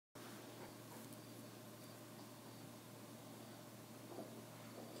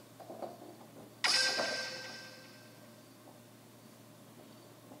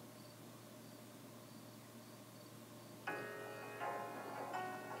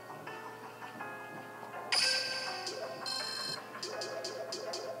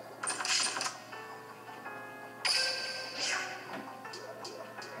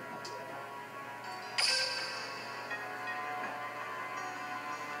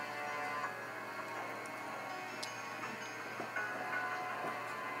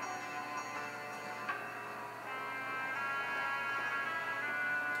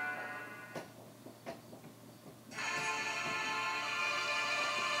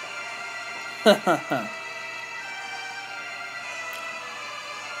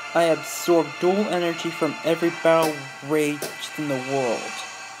I absorb dual energy from every battle raged in the world,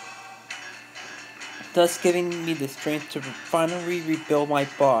 thus giving me the strength to finally rebuild my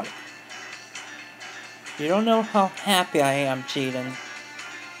body. You don't know how happy I am, Jaden.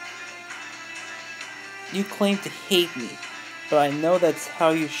 You claim to hate me, but I know that's how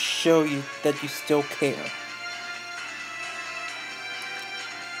you show that you still care.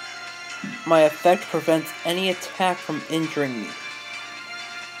 My effect prevents any attack from injuring me.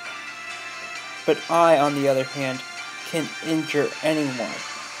 But I, on the other hand, can injure anyone.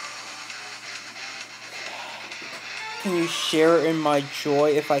 Can you share in my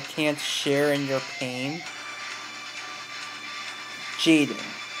joy if I can't share in your pain? Jaden,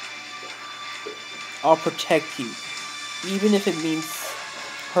 I'll protect you, even if it means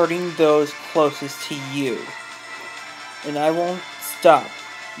hurting those closest to you. And I won't stop,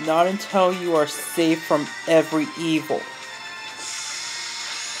 not until you are safe from every evil.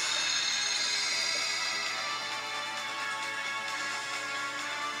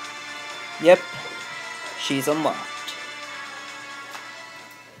 Yep, she's unlocked.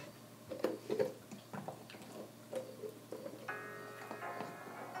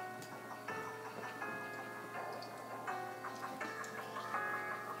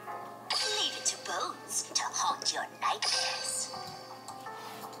 Leave it to bones to haunt your nightmares.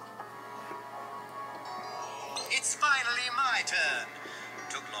 It's finally my turn.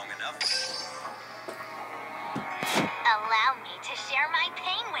 Took long enough. Allow me to share my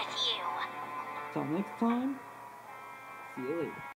pain with you. Till next time, see you later.